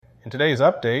In today's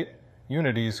update,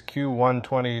 Unity's Q1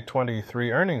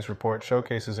 2023 earnings report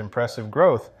showcases impressive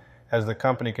growth as the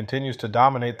company continues to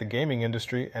dominate the gaming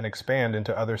industry and expand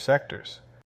into other sectors.